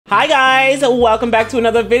Hi guys, welcome back to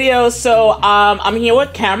another video. So I'm here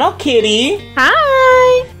with Caramel Kitty.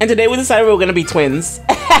 Hi. And today we decided we were gonna be twins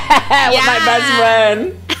with my best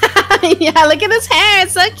friend. Yeah, look at his hair,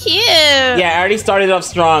 it's so cute. Yeah, I already started off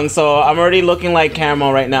strong, so I'm already looking like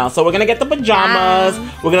Caramel right now. So we're gonna get the pajamas.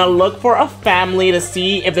 We're gonna look for a family to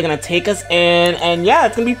see if they're gonna take us in, and yeah,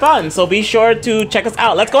 it's gonna be fun. So be sure to check us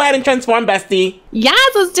out. Let's go ahead and transform, bestie.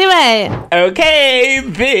 Yes, let's do it. Okay,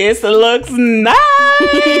 this looks nice.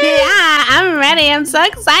 Yeah, I'm ready. I'm so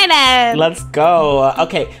excited. Let's go.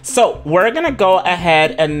 Okay, so we're gonna go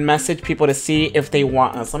ahead and message people to see if they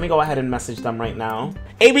want us. Let me go ahead and message them right now.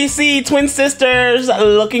 ABC twin sisters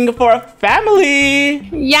looking for a family.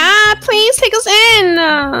 Yeah, please take us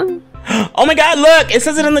in. Oh my god, look, it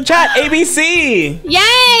says it in the chat. ABC.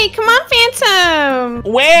 Yay, come on, Phantom.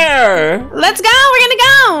 Where? Let's go, we're gonna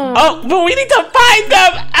go. Oh, but we need to find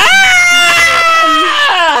them. Ah!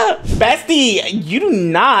 Bestie, you do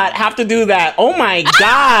not have to do that. Oh my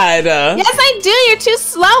god. Yes, I do. You're too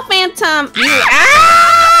slow, Phantom.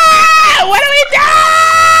 What are we doing?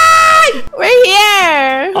 We're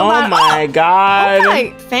here. Oh my god. Oh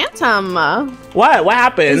my, Phantom. What? What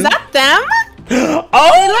happened? Is that them?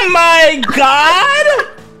 Oh my god!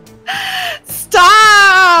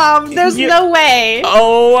 Stop! There's no way.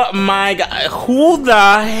 Oh my god. Who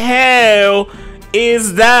the hell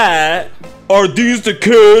is that? Are these the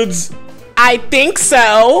kids? I think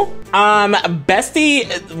so. Bestie,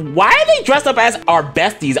 why are they dressed up as our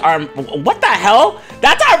besties? What the hell?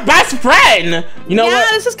 That's our best friend. You know what? Yeah,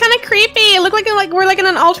 this is kind of creepy. It looked like we're like in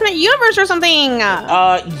an alternate universe or something.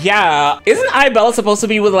 Yeah. Isn't ibella supposed to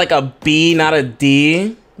be with like a B, not a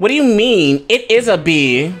D? What do you mean? It is a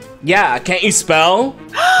B. Yeah, can't you spell?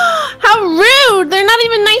 How rude! They're not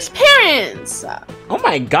even nice parents. Oh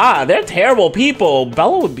my god, they're terrible people.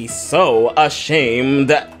 Bella would be so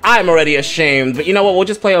ashamed. I'm already ashamed, but you know what? We'll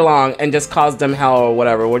just play along and just cause them hell or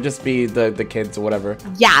whatever. We'll just be the kids or whatever.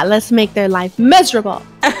 Yeah, let's make their life miserable.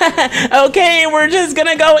 Okay, we're just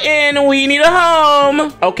gonna go in. We need a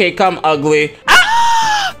home. Okay, come ugly.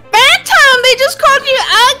 Phantom, they just called you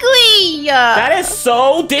ugly. That is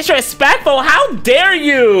so disrespectful. How dare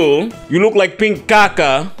you? You look like pink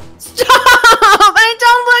caca. Stop! I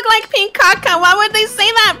don't look like pink caca. Why would they say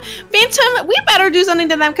that? Phantom, we better do something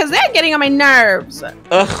to them because they're getting on my nerves.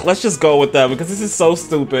 Ugh, let's just go with them because this is so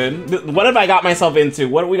stupid. What have I got myself into?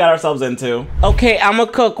 What have we got ourselves into? Okay, I'm a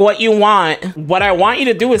cook. What you want? What I want you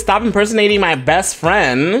to do is stop impersonating my best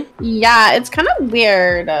friend. Yeah, it's kind of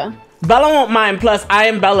weird. Bella won't mind. Plus, I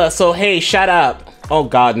am Bella, so hey, shut up. Oh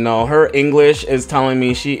god, no. Her English is telling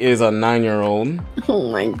me she is a 9-year-old. Oh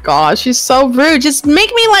my gosh, she's so rude. Just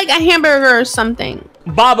make me like a hamburger or something.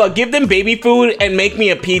 Baba, give them baby food and make me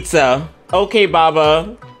a pizza. Okay,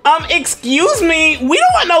 Baba. Excuse me. We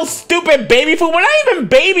don't want no stupid baby food. We're not even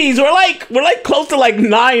babies. We're like close to like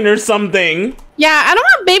 9 or something. Yeah, I don't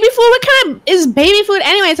want baby food. What kind of is baby food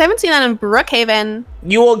anyways? I haven't seen that in Brookhaven.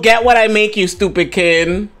 You will get what I make you, stupid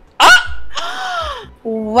kid.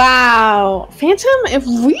 Wow. Phantom, if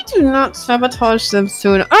we do not sabotage them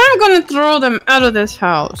soon, I'm gonna throw them out of this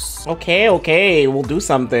house. Okay, we'll do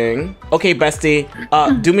something. Okay, bestie,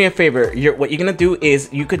 do me a favor. What you're gonna do is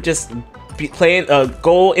you could just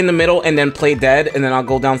go in the middle and then play dead, and then I'll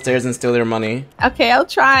go downstairs and steal their money. Okay, I'll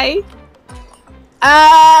try.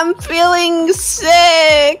 I'm feeling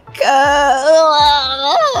sick.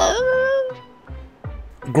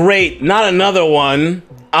 Great, not another one.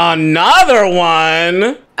 Another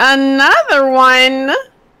one? Another one?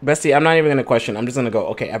 Bestie, I'm not even gonna question. I'm just gonna go.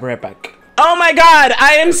 Okay, I'll be right back. Oh my god,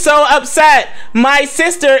 I am so upset. My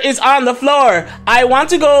sister is on the floor. I want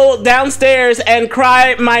to go downstairs and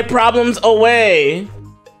cry my problems away.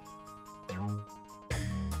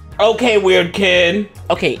 Okay, weird kid.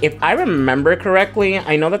 Okay, if I remember correctly,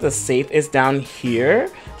 I know that the safe is down here.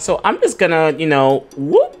 So I'm just gonna, you know,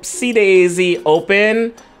 whoopsie daisy,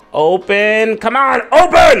 open. Open. Come on,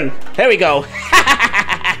 open! There we go.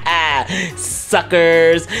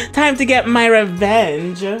 Suckers. Time to get my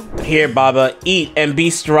revenge. Here, Baba, eat and be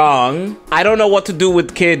strong. I don't know what to do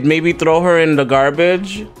with kid. Maybe throw her in the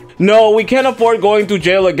garbage? No, we can't afford going to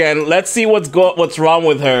jail again. Let's see what's wrong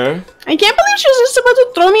with her. I can't believe she was just about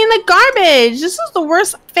to throw me in the garbage. This is the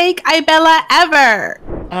worst fake ibella ever.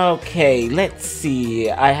 Okay, let's see.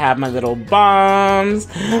 I have my little bombs.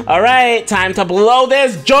 All right, time to blow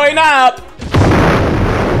this joint up.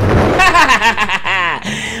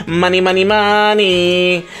 Money, money,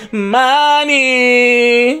 money,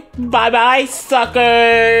 money. Bye-bye,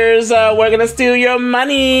 suckers. We're gonna steal your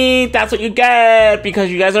money. That's what you get because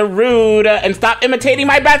you guys are rude. And stop imitating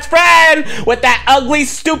my best friend with that ugly,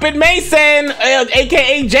 stupid Mason,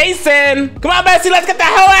 aka Jason. Come on, Bessie, let's get the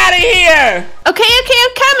hell out of here. Okay,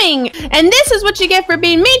 I'm coming. And this is what you get for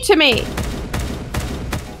being mean to me.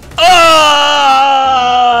 Oh!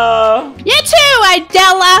 You too,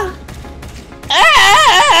 Idella.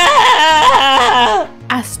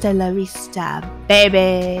 Hasta la vista,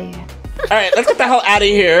 baby. All right, let's get the hell out of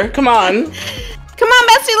here. Come on. Come on,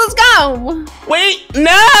 Bessie, let's go. Wait,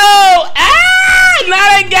 no! Ah,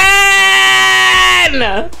 not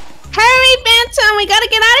again! Hurry, Phantom, we gotta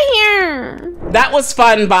get out of here. That was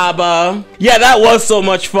fun, Baba. Yeah, that was so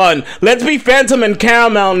much fun. Let's be Phantom and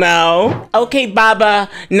Caramel now. Okay, Baba,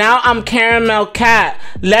 now I'm Caramel Cat.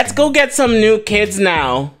 Let's go get some new kids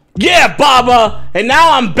now. Yeah, Baba, and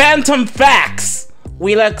now I'm Phantommaxx.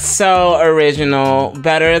 We look so original,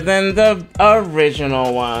 better than the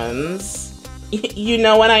original ones. You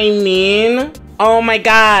know what I mean? Oh my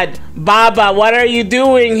God, Baba, what are you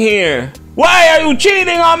doing here? Why are you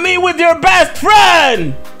cheating on me with your best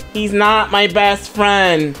friend? He's not my best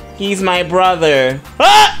friend. He's my brother.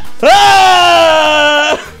 Ah!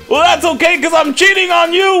 Ah! Well, that's okay because I'm cheating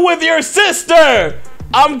on you with your sister.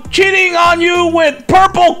 I'm cheating on you with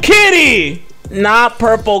Purple Kitty. Not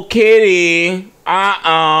Purple Kitty.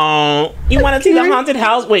 Uh-oh. You want to see the haunted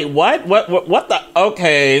house? Wait, what? What the?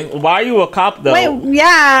 Okay. Why are you a cop though? Wait,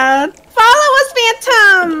 yeah. Follow us,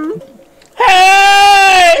 Phantom.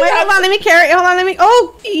 Hey! Wait, hold on, let me carry it. Hold on, let me.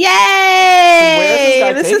 Oh,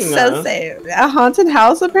 yay! This is so safe. A haunted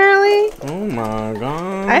house, apparently. Oh my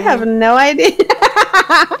God. I have no idea.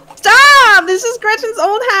 Stop! This is Gretchen's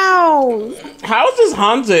old house. How is this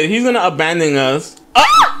haunted? He's gonna abandon us.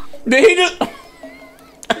 Ah! Did he just?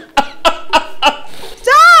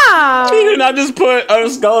 Stop! He did not just put a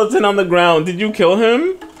skeleton on the ground. Did you kill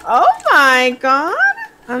him? Oh my God.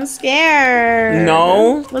 I'm scared.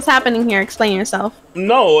 No. What's happening here? Explain yourself.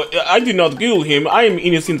 No, I did not kill him. I am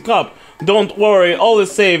innocent cop. Don't worry, all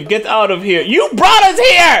is safe. Get out of here. You brought us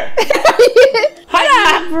here! You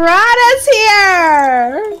brought us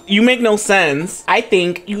here! You make no sense. I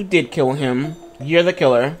think you did kill him. You're the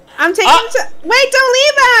killer. I'm taking wait, don't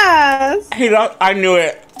leave us! He left. I knew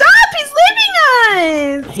it. Stop! He's leaving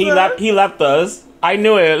us! He left us. I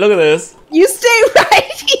knew it. Look at this. You stay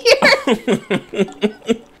right here!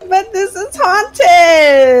 But this is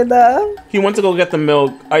haunted! He went to go get the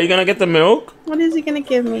milk. Are you gonna get the milk? What is he gonna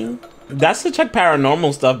give me? That's to check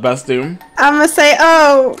paranormal stuff, Bestie. I'm gonna say,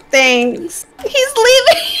 oh, thanks. He's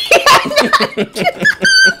leaving!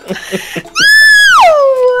 No!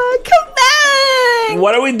 Come back!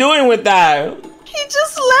 What are we doing with that? He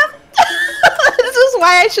just left. This is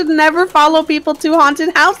why I should never follow people to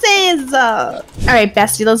haunted houses. All right,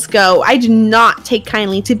 Bestie, let's go. I do not take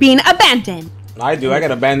kindly to being abandoned. I do. I get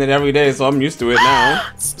abandoned every day, so I'm used to it now.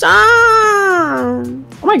 Stop! Oh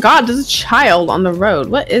my God, there's a child on the road.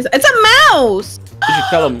 What is? It's a mouse. You should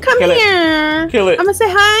kill him. Come here. Kill it. I'm gonna say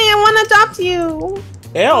hi. I want to adopt you.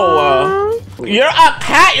 Ew. You're a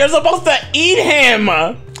cat. You're supposed to eat him.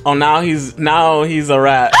 Oh, now he's a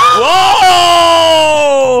rat.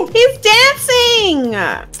 Whoa! He's dancing.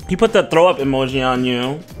 He put the throw up emoji on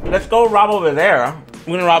you. Let's go rob over there.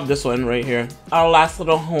 We're gonna rob this one right here. Our last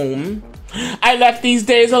little home. I left these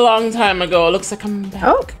days a long time ago. It looks like I'm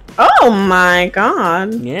back. Oh my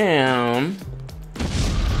God. Yeah.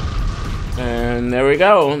 And there we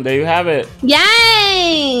go. There you have it.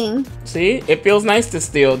 Yay! See? It feels nice to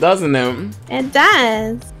steal, doesn't it? It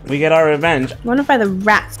does. We get our revenge. I wonder if the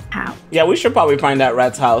rat's house. Yeah, we should probably find that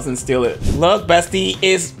rat's house and steal it. Look, Bestie,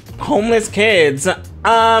 it's homeless kids.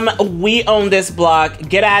 We own this block.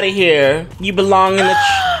 Get out of here. You belong in the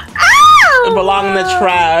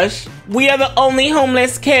trash. We are the only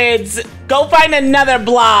homeless kids. Go find another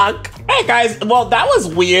block. Hey guys, well that was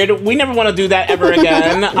weird. We never want to do that ever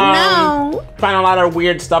again. No. Find a lot of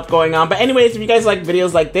weird stuff going on. But anyways, if you guys like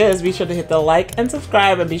videos like this, be sure to hit the like and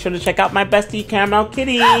subscribe, and be sure to check out my bestie Caramel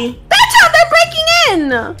Kitty. That's how they're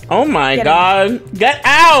breaking in. Oh my God. Get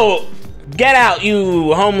out. Get out,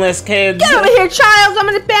 you homeless kids. Get over here, child. I'm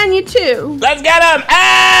gonna ban you too. Let's get him.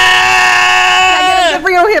 Ah!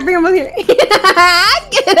 Bring him over here.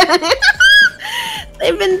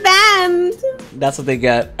 They've been banned. That's what they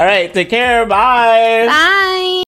get. All right, take care. Bye. Bye.